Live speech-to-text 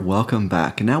Welcome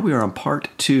back. And now we are on part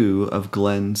 2 of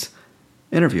Glenn's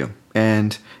interview.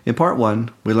 And in part 1,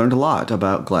 we learned a lot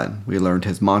about Glenn. We learned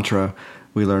his mantra.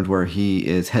 We learned where he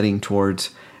is heading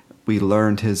towards. We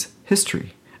learned his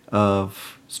history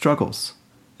of struggles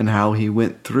and how he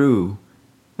went through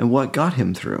and what got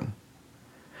him through.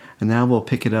 And now we'll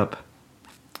pick it up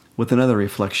with another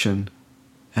reflection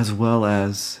as well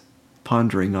as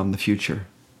pondering on the future.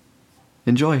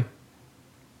 Enjoy.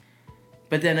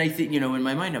 But then I think, in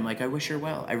my mind, I'm like, I wish her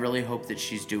well. I really hope that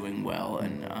she's doing well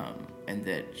and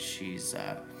that she's,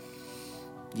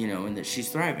 and that she's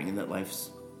thriving and that life's,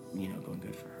 going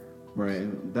good for her. Right,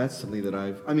 and that's something that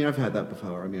I've had that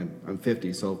before. I'm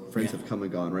 50, so friends have come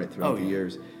and gone right throughout the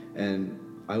years. And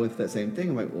I went through that same thing.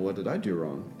 I'm like, well, what did I do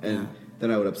wrong? And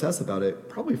then I would obsess about it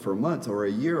probably for months or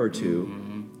a year or two.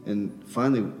 Mm-hmm. And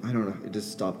finally, I don't know, it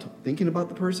just stopped thinking about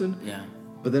the person. Yeah.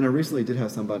 But then I recently did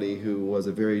have somebody who was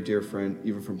a very dear friend,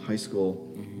 even from high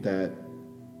school, that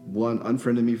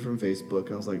unfriended me from Facebook.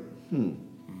 And I was like,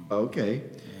 okay.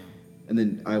 Yeah. And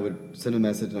then I would send a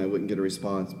message and I wouldn't get a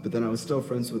response. But then I was still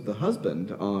friends with the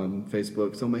husband on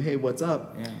Facebook. So I'm like, hey, what's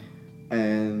up? Yeah.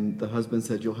 And the husband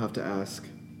said, you'll have to ask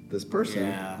this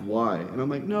person why. And I'm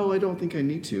like, no, I don't think I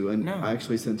need to. And I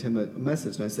actually sent him a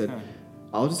message and I said,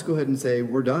 I'll just go ahead and say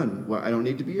we're done. Well, I don't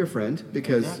need to be your friend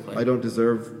because I don't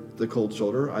deserve the cold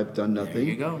shoulder. I've done nothing. There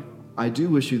you go. I do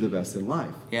wish you the best in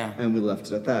life. Yeah. And we left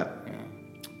it at that. Yeah.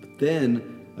 But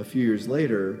then a few years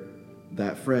later,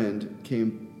 that friend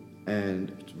came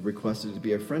and requested to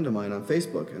be a friend of mine on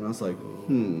Facebook. And I was like,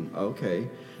 okay.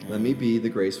 Let me be the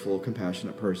graceful,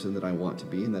 compassionate person that I want to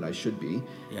be and that I should be.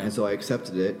 Yeah. And so I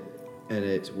accepted it. And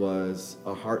it was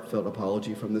a heartfelt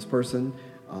apology from this person.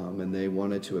 And they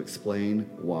wanted to explain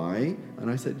why. And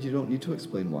I said, you don't need to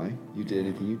explain why. You did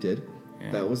anything you did.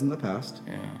 Yeah. That was in the past.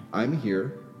 Yeah. I'm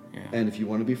here. Yeah. And if you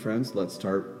want to be friends, let's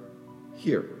start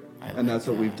here. And that's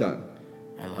what we've done.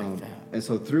 I like that. And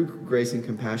so through grace and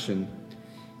compassion,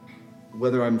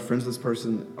 whether I'm friends with this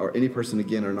person or any person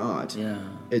again or not,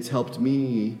 it's helped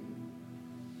me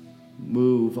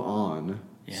move on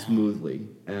smoothly.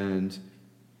 And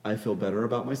I feel better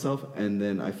about myself. And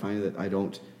then I find that I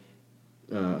don't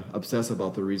obsess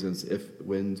about the reasons, if,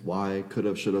 when, why, could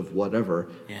have, should have, whatever.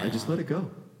 I just let it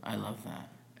go. I love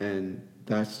that. And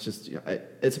that's just,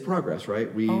 it's a progress, right?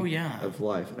 Of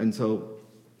life. And so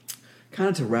kind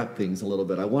of to wrap things a little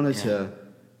bit, I wanted to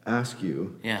ask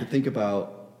you to think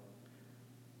about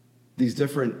these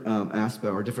different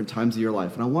aspects or different times of your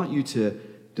life. And I want you to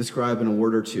describe in a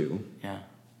word or two. Yeah.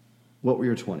 What were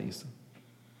your 20s?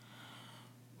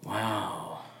 Wow.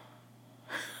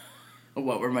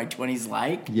 What were my 20s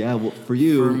like? Yeah, well, for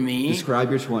you, for me, describe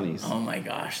your 20s. Oh my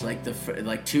gosh, like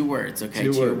 2 words, okay?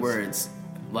 Two words.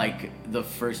 Like the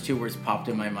first 2 words popped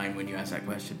in my mind when you asked that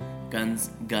question. Guns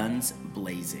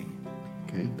blazing.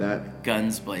 Okay, that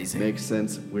guns blazing makes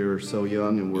sense. We're so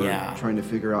young and we're trying to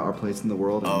figure out our place in the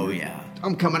world.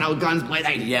 I'm coming out guns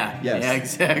blazing. Yeah. Yes. Yeah,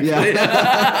 exactly.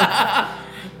 Yeah.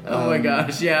 Oh my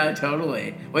gosh, yeah,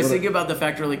 totally. I was thinking about the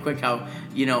fact really quick how,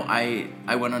 I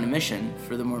went on a mission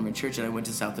for the Mormon Church and I went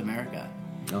to South America.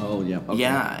 Oh, yeah. Okay.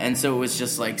 Yeah, and so it was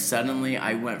just like suddenly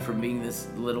I went from being this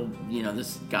little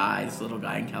guy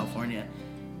in California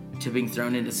to being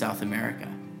thrown into South America.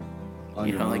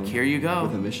 Like here you go.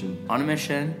 With a mission. On a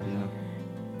mission.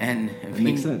 Yeah. And it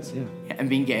makes sense, yeah. And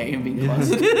being gay and being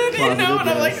closeted, and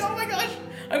I'm like, oh my gosh,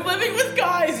 I'm living with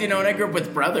guys, and I grew up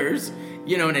with brothers,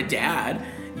 and a dad.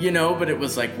 But it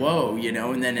was like, whoa,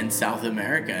 and then in South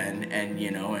America and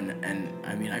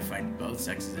I mean, I find both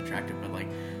sexes attractive, but like,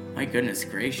 my goodness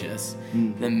gracious,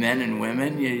 the men and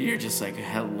women, you're just like,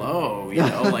 hello,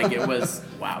 like it was,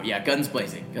 wow. Yeah. Guns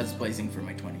blazing for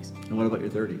my 20s. And what about your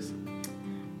 30s?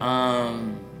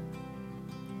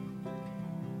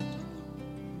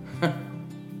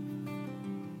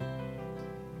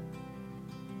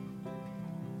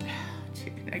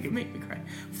 That could make me cry.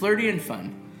 Flirty and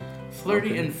fun.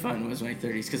 And fun was my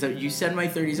 30s. Because you said my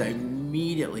 30s, I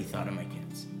immediately thought of my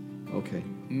kids. Okay.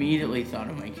 Immediately thought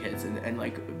of my kids. And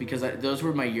like, because those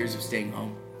were my years of staying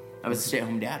home. I was a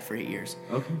stay-at-home dad for 8 years.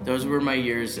 Okay. Those were my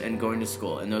years and going to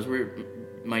school. And those were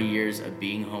my years of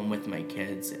being home with my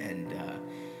kids and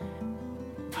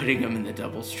putting them in the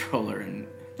double stroller and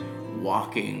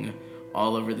walking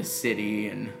all over the city.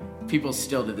 And people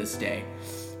still to this day,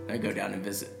 I go down and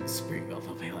visit Springville,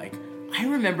 they'll be like, I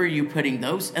remember you putting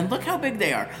those, and look how big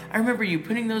they are. I remember you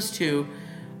putting those too.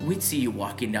 We'd see you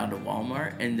walking down to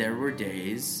Walmart, and there were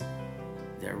days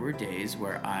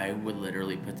where I would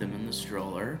literally put them in the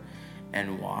stroller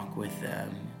and walk with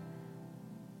them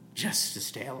just to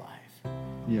stay alive.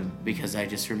 Yeah. Because I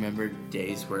just remember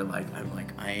days where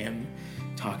I am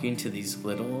talking to these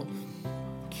little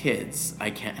kids I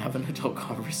can't have an adult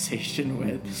conversation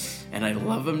with, and I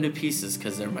love them to pieces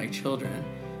because they're my children.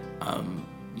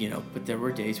 But there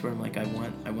were days where I'm like, I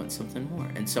want something more.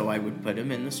 And so I would put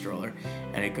him in the stroller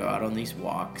and I'd go out on these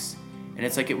walks, and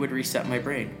it's like it would reset my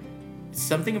brain.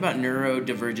 Something about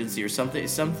neurodivergency or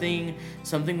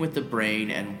something with the brain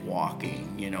and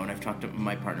walking, and I've talked to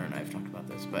my partner and I've talked about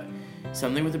this, but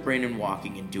something with the brain and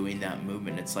walking and doing that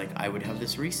movement, it's like I would have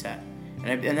this reset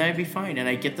and I'd be fine. And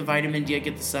I get the vitamin D, I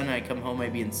get the sun, and I come home,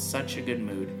 I'd be in such a good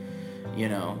mood,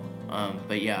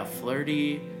 but yeah,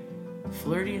 flirty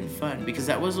and fun, because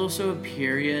that was also a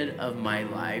period of my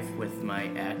life with my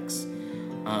ex,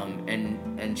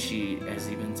 and she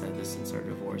has even said this since our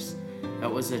divorce.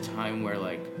 That was a time where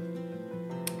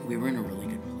we were in a really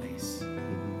good place.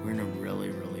 We were in a really,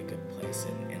 really good place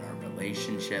in our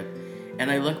relationship.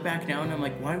 And I look back now and I'm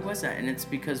like, why was that? And it's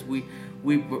because we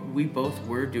both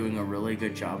were doing a really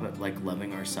good job at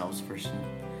loving ourselves first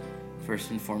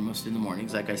and foremost in the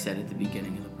mornings, like I said at the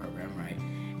beginning of the program, right?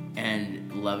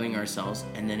 And loving ourselves.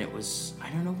 And then it was, I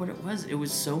don't know what it was. It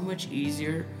was so much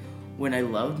easier when I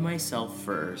loved myself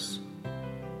first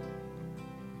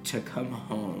to come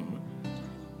home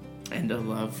and to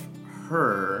love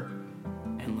her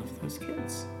and love those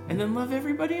kids and then love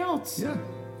everybody else. Yeah.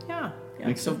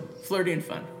 Makes So sense. flirty and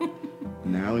fun.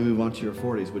 Now we move on to your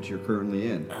 40s, which you're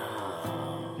currently in.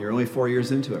 You're only 4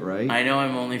 years into it, right? I know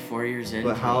I'm only 4 years in.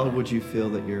 But how would you feel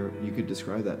that you could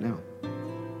describe that now?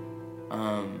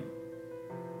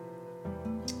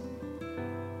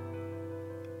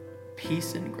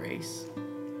 Peace and grace.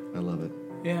 I love it.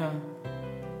 Yeah.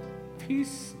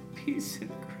 Peace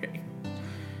and grace.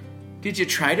 Did you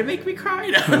try to make me cry?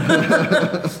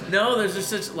 No, there's just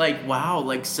such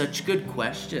such good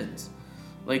questions.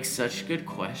 Such good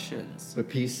questions. But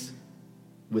peace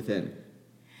within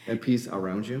and peace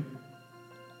around you?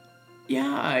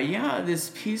 Yeah,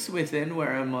 this peace within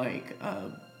where I'm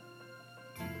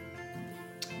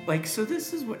so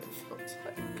this is what it feels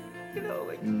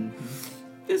like, Mm-hmm.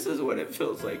 This is what it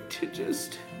feels like to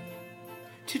just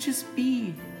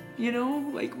be,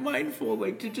 mindful,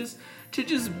 to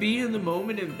just be in the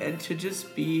moment and to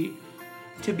just be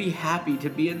happy, to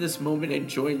be in this moment,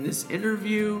 enjoying this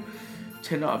interview,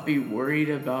 to not be worried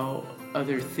about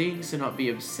other things, to not be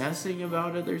obsessing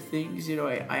about other things.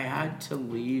 I had to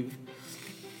leave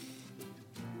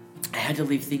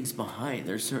things behind.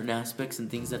 There's certain aspects and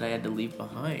things that I had to leave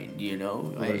behind,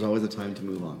 Well, there's always a time to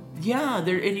move on. Yeah,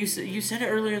 and you said it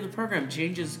earlier in the program,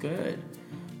 change is good.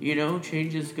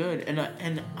 Change is good. And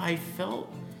I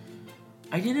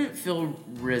didn't feel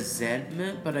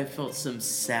resentment, but I felt some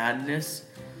sadness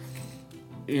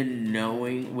in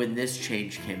knowing when this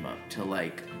change came up to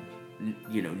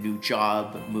new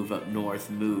job, move up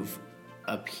north, move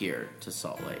up here to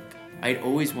Salt Lake. I'd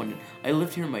always wanted, I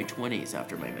lived here in my 20s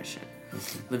after my mission,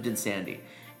 lived in Sandy,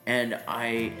 and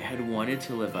I had wanted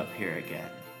to live up here again.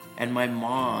 And my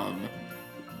mom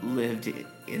lived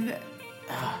in the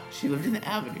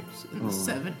Avenues in the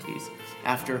 70s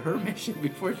after her mission,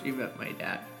 before she met my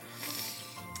dad.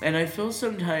 And I feel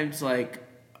sometimes like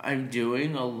I'm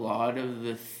doing a lot of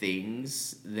the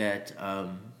things that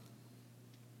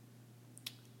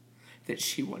that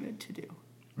she wanted to do.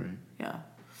 Right. Yeah.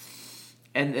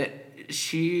 And that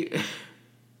she's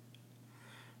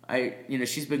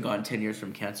been gone 10 years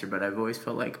from cancer, but I've always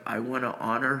felt like I want to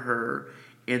honor her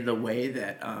in the way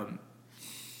that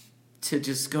to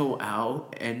just go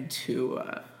out and to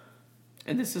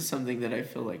and this is something that I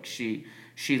feel like she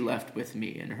left with me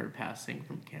in her passing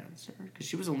from cancer, because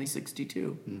she was only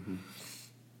 62. Mm-hmm.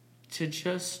 To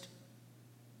just,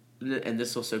 and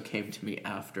this also came to me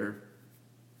after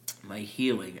my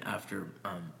healing, after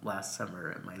last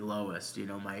summer at my lowest,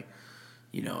 I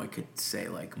could say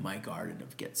my Garden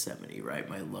of Gethsemane, right?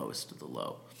 My lowest of the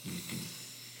low.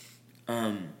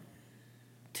 Mm-hmm.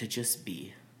 To just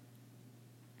be.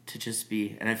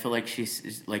 And I feel like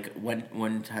she's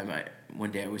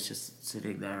one day I was just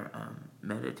sitting there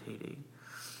meditating,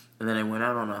 and then I went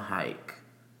out on a hike,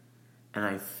 and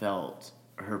I felt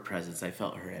her presence. I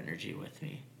felt her energy with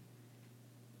me,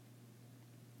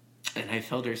 and I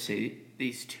felt her say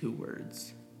these two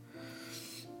words,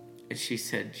 and she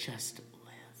said, "Just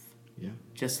live." Yeah.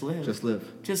 Just live. Just live.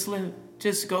 Just live.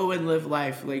 Just go and live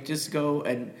life. Just go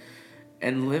and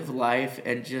live life,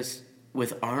 and just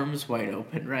with arms wide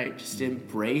open, right? Just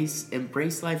embrace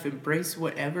life, embrace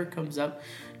whatever comes up.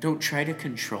 Don't try to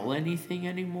control anything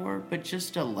anymore, but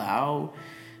just allow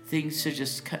things to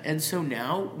just cut. And so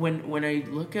now when I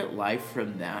look at life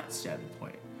from that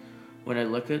standpoint,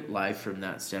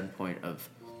 of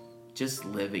just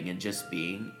living and just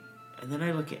being. And then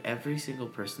I look at every single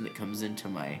person that comes into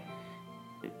my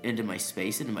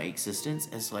space, into my existence,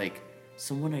 as like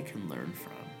someone I can learn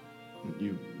from.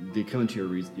 They come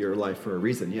into your life for a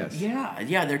reason, yes.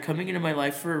 Yeah, they're coming into my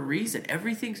life for a reason.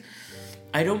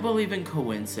 I don't believe in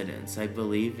coincidence. I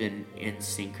believe in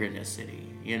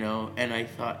synchronicity, you know? And I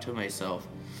thought to myself,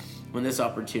 when this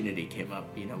opportunity came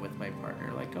up, you know, with my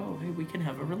partner, like, oh, hey, we can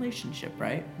have a relationship,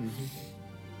 right?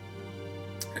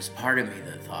 There's part of me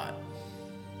that thought,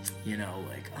 you know,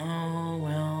 like, oh,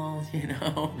 well, you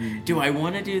know, do I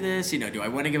want to do this? You know, do I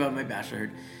want to give up my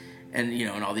bachelorhood? And, you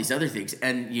know, and all these other things.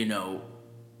 And, you know,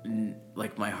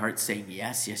 like my heart's saying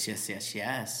yes.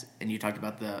 And you talked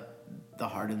about the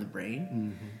heart and the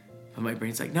brain. But my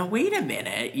brain's like, no, wait a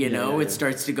minute. You know, it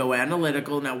starts to go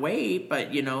analytical. Now, wait,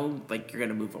 but, you know, like you're going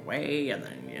to move away and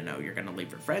then, you know, you're going to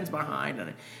leave your friends behind.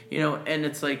 And, you know, and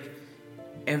it's like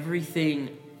everything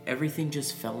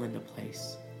just fell into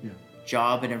place.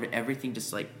 Job and everything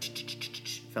just like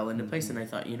fell into place. And I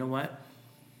thought, you know what?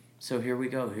 So here we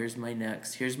go. Here's my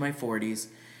 40s.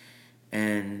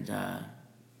 And,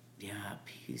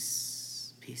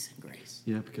 peace and grace.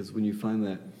 Yeah, because when you find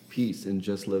that peace in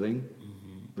just living,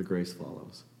 the grace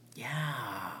follows. Yeah,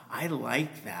 I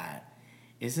like that.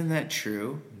 Isn't that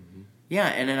true? Yeah,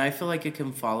 and then I feel like it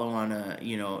can follow on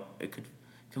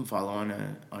can follow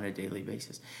on a daily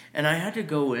basis. And I had to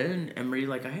go in, Emery,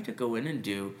 like I had to go in and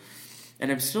do,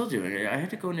 and I'm still doing it, I had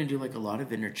to go in and do like a lot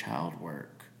of inner child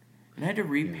work. And I had to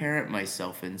reparent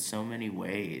myself in so many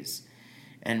ways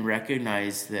and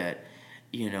recognize that,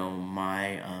 you know,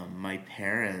 my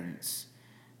parents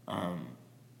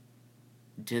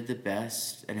did the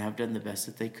best and have done the best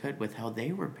that they could with how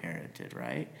they were parented,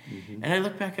 right? And I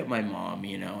look back at my mom,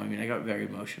 you know, I mean, I got very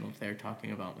emotional there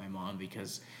talking about my mom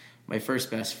because my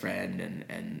first best friend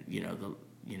and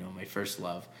my first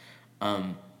love,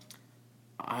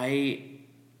 I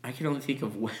can only think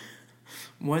of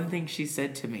one thing she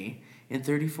said to me in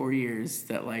 34 years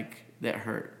that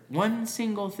hurt. One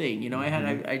single thing, you know,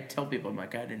 I tell people, I'm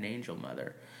like, I had an angel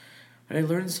mother. But I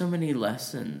learned so many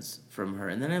lessons from her.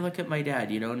 And then I look at my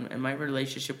dad, you know, and my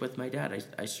relationship with my dad,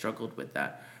 I struggled with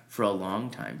that for a long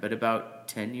time. But about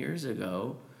 10 years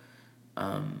ago,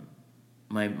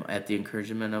 at the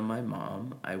encouragement of my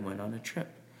mom, I went on a trip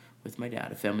with my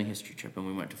dad, a family history trip, and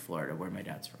we went to Florida, where my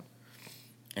dad's from.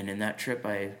 And in that trip,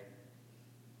 I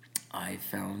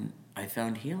found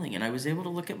healing, and I was able to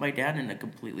look at my dad in a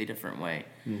completely different way.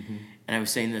 And I was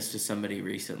saying this to somebody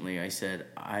recently. I said,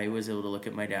 I was able to look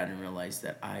at my dad and realize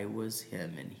that I was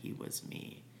him and he was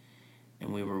me.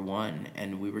 And we were one,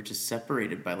 and we were just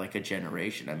separated by like a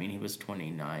generation. I mean, he was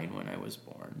 29 when I was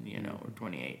born, you know, or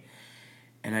 28.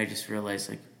 And I just realized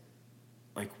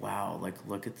like wow, like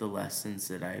look at the lessons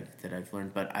that I've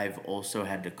learned. But I've also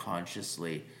had to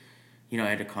consciously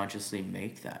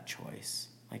make that choice.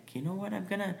 Like, you know what, I'm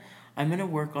gonna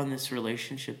work on this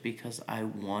relationship because I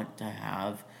want to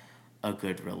have a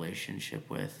good relationship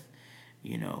with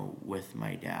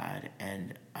my dad.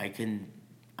 And I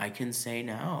can say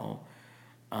now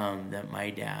that my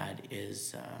dad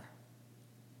is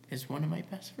one of my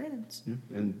best friends. Yeah.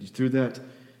 And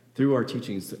through our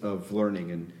teachings of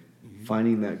learning and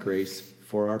finding that grace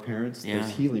for our parents,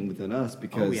 there's healing within us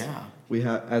because we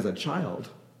have, as a child,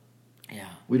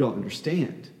 we don't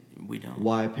understand. We don't.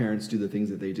 Why parents do the things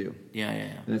that they do. Yeah.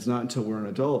 And it's not until we're an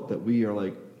adult that we are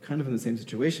like kind of in the same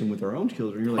situation with our own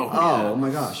children. You're like, oh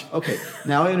my gosh, okay,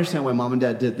 now I understand why mom and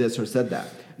dad did this or said that.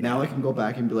 Now I can go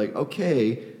back and be like,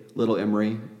 okay, little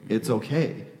Emery, it's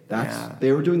okay.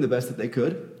 They were doing the best that they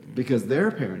could because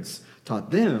their parents taught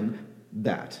them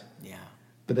that. Yeah.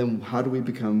 But then how do we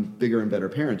become bigger and better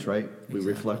parents, right? We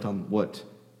reflect on what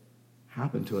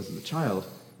happened to us as a child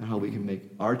and how we can make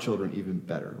our children even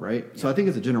better, right? Yeah. So I think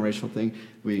it's a generational thing.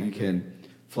 We can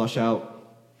flush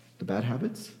out the bad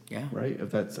habits, right?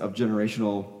 If that's of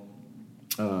generational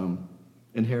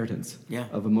inheritance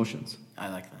of emotions. I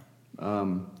like that.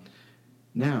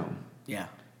 Now,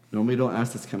 normally don't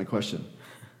ask this kind of question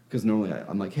because normally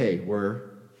I'm like, hey, we're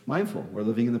mindful. We're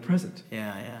living in the present.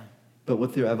 Yeah. But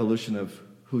with the evolution of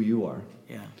who you are,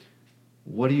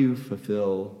 what do you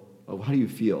fulfill, or how do you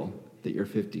feel that your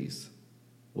 50s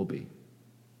will be?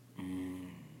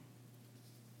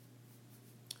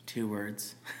 2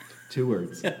 words. 2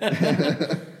 words.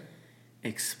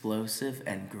 Explosive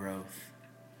and growth.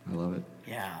 I love it.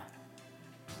 Yeah.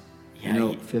 You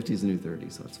know, 50 is the new 30,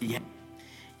 so it's fun.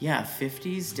 Yeah,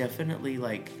 50s definitely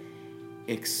like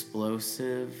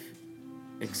explosive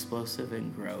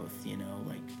and growth, you know,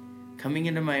 like coming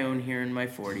into my own here in my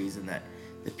 40s and that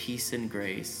the peace and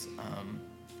grace,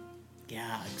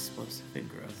 explosive and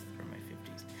growth for my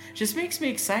 50s. just makes me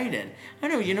excited. I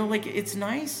don't know, like, it's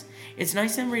nice. It's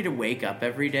nice, Emery, to wake up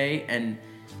every day and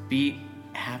be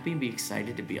happy and be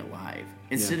excited to be alive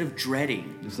instead of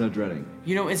dreading. Instead of dreading.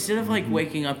 Instead of, like,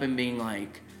 waking up and being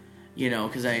like,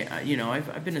 because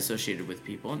I've been associated with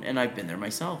people, and I've been there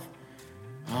myself.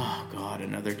 Oh God,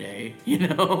 another day,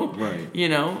 Right.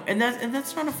 And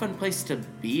that's not a fun place to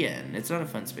be in. It's not a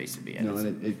fun space to be in. No,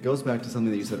 and it goes back to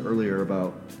something that you said earlier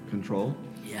about control.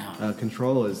 Yeah.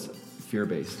 Control is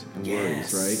fear-based and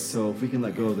worries, right? So if we can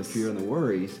let go of the fear and the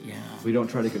worries, we don't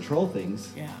try to control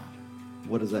things. Yeah.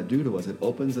 What does that do to us? It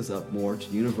opens us up more to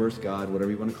universe, God, whatever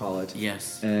you want to call it.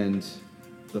 Yes. And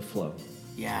the flow.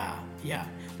 Yeah.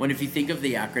 When if you think of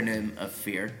the acronym of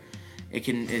fear, it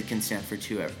can stand for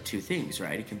two things,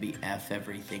 right? It can be F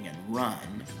everything and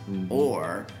run,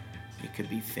 or it could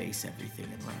be face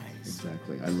everything and rise.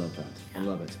 Exactly. I love that. Yeah. I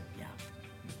love it. Yeah.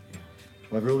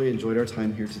 Well, I've really enjoyed our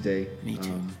time here today. Me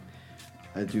too.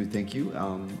 I do thank you.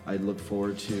 I look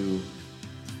forward to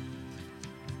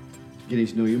getting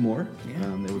to know you more.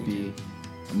 Yeah, it would be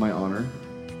my honor.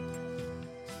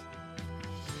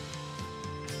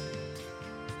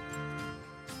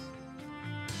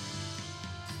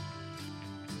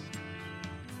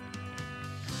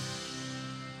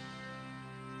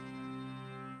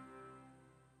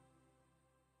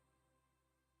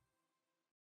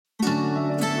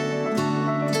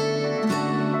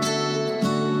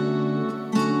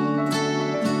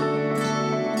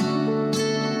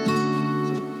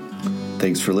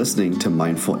 Thanks for listening to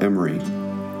Mindful Emery.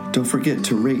 Don't forget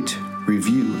to rate,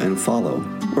 review, and follow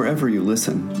wherever you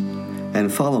listen.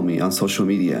 And follow me on social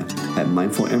media at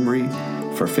Mindful Emery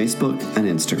for Facebook and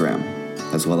Instagram,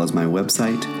 as well as my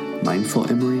website,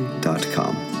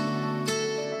 mindfulemery.com.